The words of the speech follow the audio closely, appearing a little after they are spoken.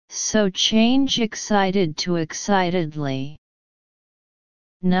So change excited to excitedly.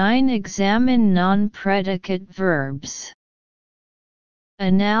 9. Examine non-predicate verbs.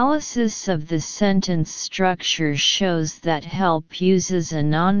 Analysis of the sentence structure shows that help uses a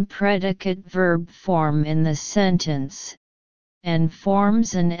non-predicate verb form in the sentence, and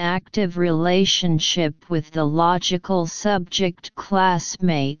forms an active relationship with the logical subject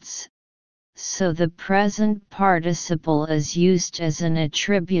classmates, so the present participle is used as an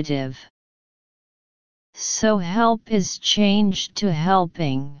attributive. So help is changed to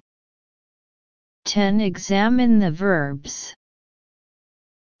helping. 10. Examine the verbs.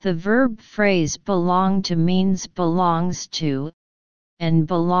 The verb phrase belong to means belongs to, and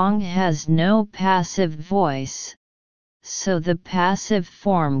belong has no passive voice, so the passive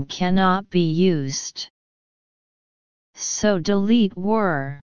form cannot be used. So delete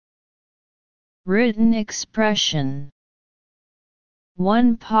were. Written expression.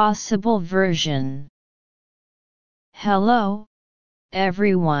 One possible version. Hello,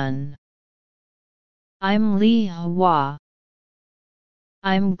 everyone. I'm Li Hua.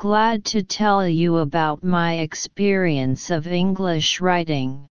 I'm glad to tell you about my experience of English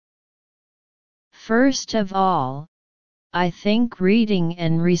writing. First of all, I think reading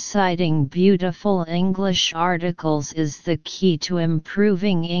and reciting beautiful English articles is the key to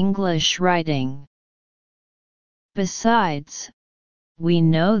improving English writing. Besides, we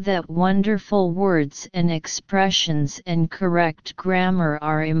know that wonderful words and expressions and correct grammar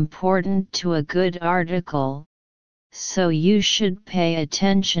are important to a good article, so you should pay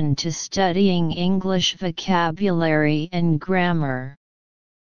attention to studying English vocabulary and grammar.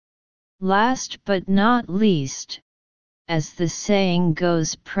 Last but not least, as the saying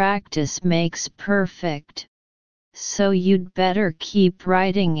goes, practice makes perfect, so you'd better keep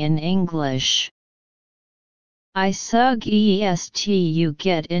writing in English. I suggest you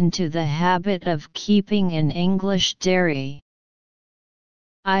get into the habit of keeping an English diary.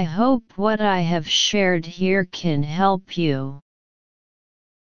 I hope what I have shared here can help you.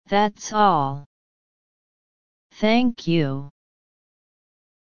 That's all. Thank you.